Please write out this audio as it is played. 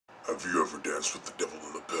Have you ever danced with the devil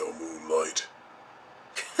in the pale moonlight?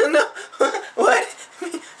 No, what?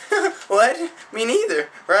 What? Me neither,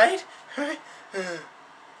 right?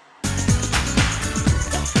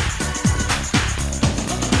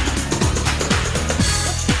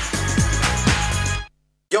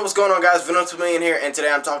 Yo, what's going on, guys? Venom2Million here, and today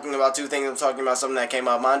I'm talking about two things. I'm talking about something that came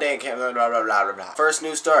out Monday and came out blah blah blah blah blah. First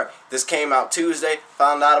news story. This came out Tuesday.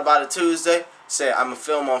 Found out about it Tuesday. Said I'm gonna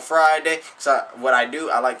film on Friday. So what I do,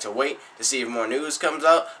 I like to wait to see if more news comes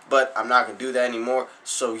out, but I'm not gonna do that anymore.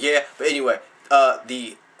 So yeah. But anyway,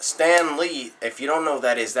 the Stan Lee, if you don't know who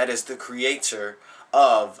that is the creator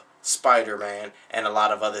of Spider-Man and a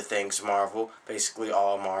lot of other things Marvel, basically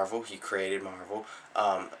all Marvel. He created Marvel.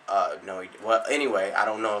 No, well, anyway, I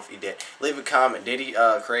don't know if he did. Leave a comment. Did he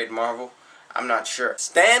create Marvel? I'm not sure.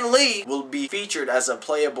 Stan Lee will be featured as a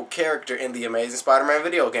playable character in the Amazing Spider-Man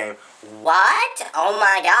video game. What? Oh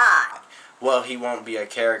my god. Well, he won't be a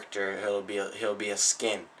character. He'll be a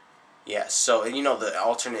skin. Yeah, so, you know, the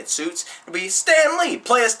alternate suits, it'll be Stan Lee.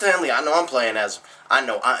 Play as Stan Lee. I know I'm playing as him. I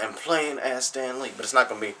know I am playing as Stan Lee, but it's not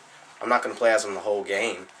going to be, I'm not going to play as him the whole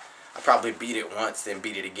game. I'll probably beat it once, then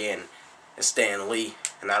beat it again as Stan Lee,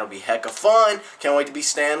 and that'll be hecka fun. Can't wait to be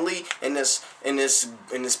Stan Lee in this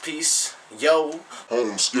piece. Yo.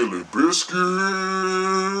 Home Skillet Biscuit.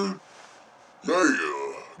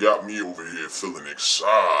 Yeah, got me over here feeling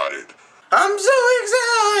excited. I'm so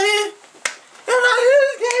excited. And I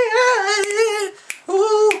just can't hide it.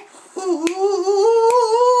 Ooh,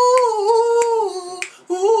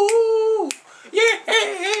 ooh, ooh,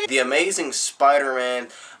 yeah. The Amazing Spider-Man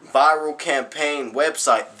viral campaign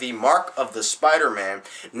website, the Mark of the Spider-Man.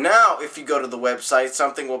 Now, if you go to the website,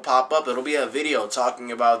 something will pop up. It'll be a video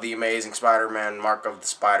talking about the Amazing Spider-Man Mark of the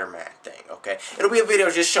Spider-Man thing, okay? It'll be a video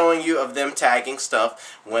just showing you of them tagging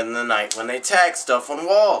stuff when they tag stuff on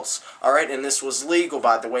walls. Alright, and this was legal,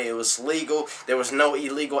 by the way. It was legal. There was no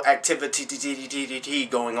illegal activity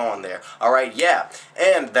going on there. Alright, yeah.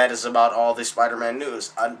 And that is about all the Spider-Man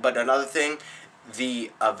news. But another thing,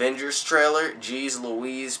 the Avengers trailer, geez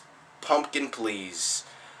Louise, pumpkin please.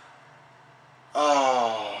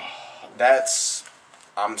 Oh,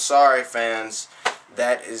 I'm sorry fans,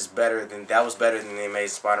 that was better than the Amazing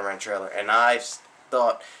Spider-Man trailer. And I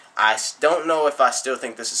don't know if I still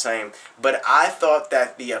think this is the same, but I thought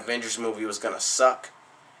that the Avengers movie was gonna suck,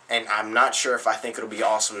 and I'm not sure if I think it'll be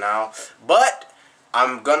awesome now, but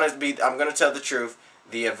I'm gonna tell the truth.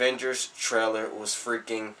 The Avengers trailer was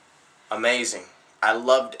freaking amazing. I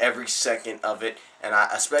loved every second of it, and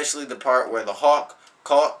especially the part where the Hawk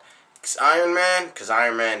caught Iron Man, because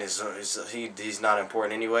Iron Man he's not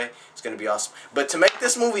important anyway. It's gonna be awesome. But to make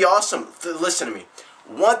this movie awesome, listen to me.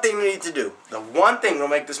 One thing we need to do, the one thing that'll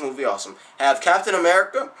make this movie awesome, have Captain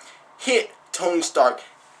America hit Tony Stark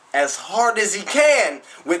as hard as he can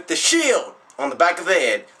with the shield on the back of the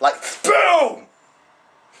head, like boom.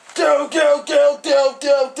 Go, go, go, go,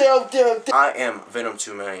 go, go, go. I am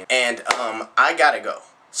Venom2Million, and I gotta go.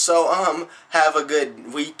 So have a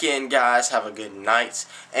good weekend, guys. Have a good night,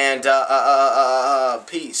 and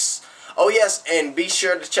peace. Oh yes, and be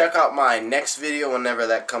sure to check out my next video whenever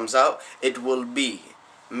that comes out. It will be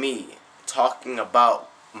me talking about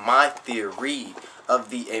my theory of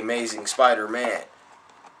the Amazing Spider-Man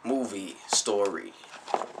movie story.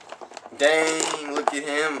 Dang, look at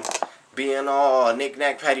him. Being all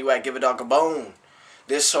knick-knack, paddywhack, give a dog a bone.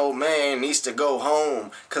 This old man needs to go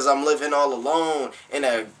home, 'cause I'm living all alone in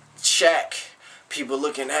a shack. People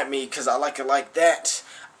looking at me 'cause I like it like that.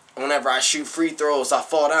 Whenever I shoot free throws, I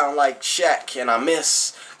fall down like Shaq, and I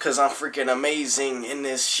miss, 'cause I'm freaking amazing in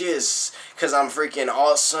this shiz, 'cause I'm freaking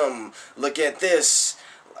awesome. Look at this.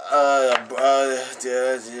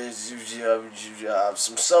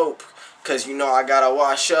 Some soap, 'cause you know I gotta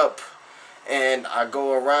wash up. And I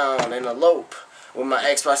go around and elope with my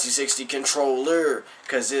Xbox 360 controller,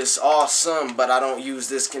 'cause it's awesome, but I don't use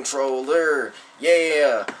this controller.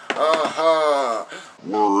 Yeah,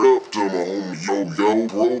 Word up to my homie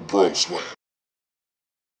Yo-Yo Bro Slam.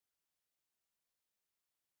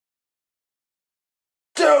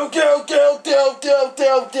 Go, go, go, go, go,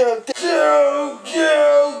 go, go, go, go,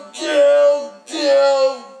 go, go,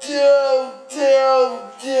 go, go.